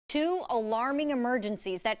Two alarming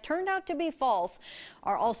emergencies that turned out to be false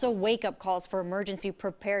are also wake-up calls for emergency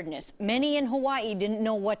preparedness. Many in Hawaii didn't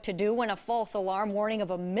know what to do when a false alarm warning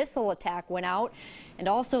of a missile attack went out. And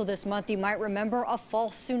also this month, you might remember a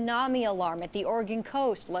false tsunami alarm at the Oregon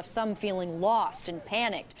coast left some feeling lost and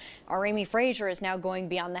panicked. Our Amy Frazier is now going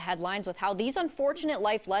beyond the headlines with how these unfortunate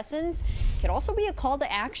life lessons could also be a call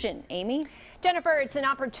to action. Amy? Jennifer, it's an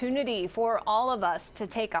opportunity for all of us to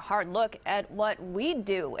take a hard look at what we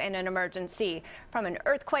do in an emergency. From an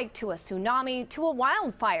earthquake to a tsunami to a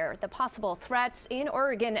wildfire, the possible threats in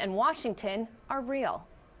Oregon and Washington are real.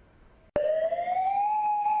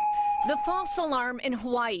 The false alarm in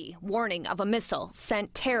Hawaii, warning of a missile,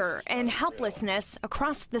 sent terror and helplessness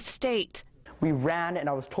across the state. We ran and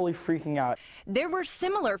I was totally freaking out. There were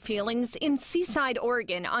similar feelings in Seaside,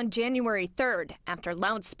 Oregon on January 3rd after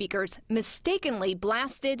loudspeakers mistakenly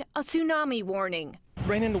blasted a tsunami warning.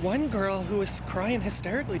 Ran into one girl who was crying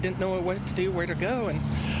hysterically, didn't know what to do, where to go, and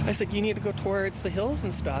I said, you need to go towards the hills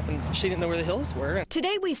and stuff, and she didn't know where the hills were.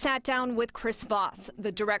 Today we sat down with Chris Voss,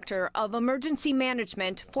 the Director of Emergency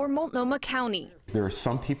Management for Multnomah County. There are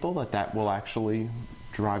some people that will actually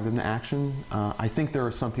drive them to action. I think there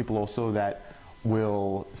are some people also that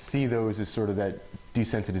will see those as sort of that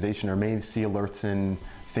desensitization, or may see alerts and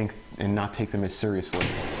think and not take them as seriously.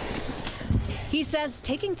 He says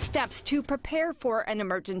taking steps to prepare for an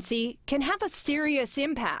emergency can have a serious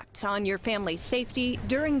impact on your family's safety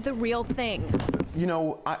during the real thing. You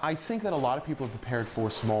know, I think that a lot of people are prepared for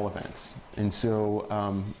small events, and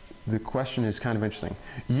so the question is kind of interesting.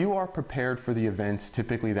 You are prepared for the events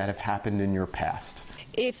typically that have happened in your past.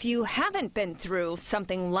 If you haven't been through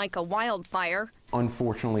something like a wildfire,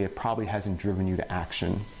 unfortunately, it probably hasn't driven you to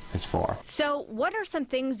action as far. So what are some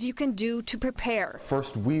things you can do to prepare?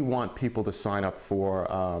 First, we want people to sign up for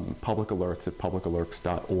public alerts at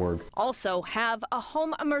publicalerts.org. Also have a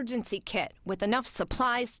home emergency kit with enough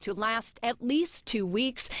supplies to last at least 2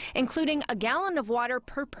 weeks, including a gallon of water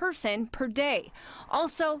per person per day.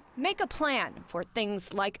 Also, make a plan for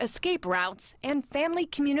things like escape routes and family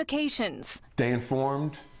communications. Stay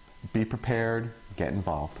informed, be prepared, get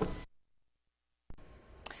involved.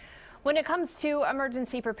 When it comes to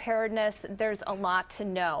emergency preparedness, there's a lot to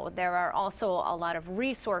know. There are also a lot of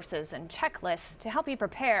resources and checklists to help you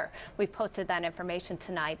prepare. We've posted that information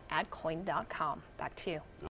tonight at KOIN.com. Back to you.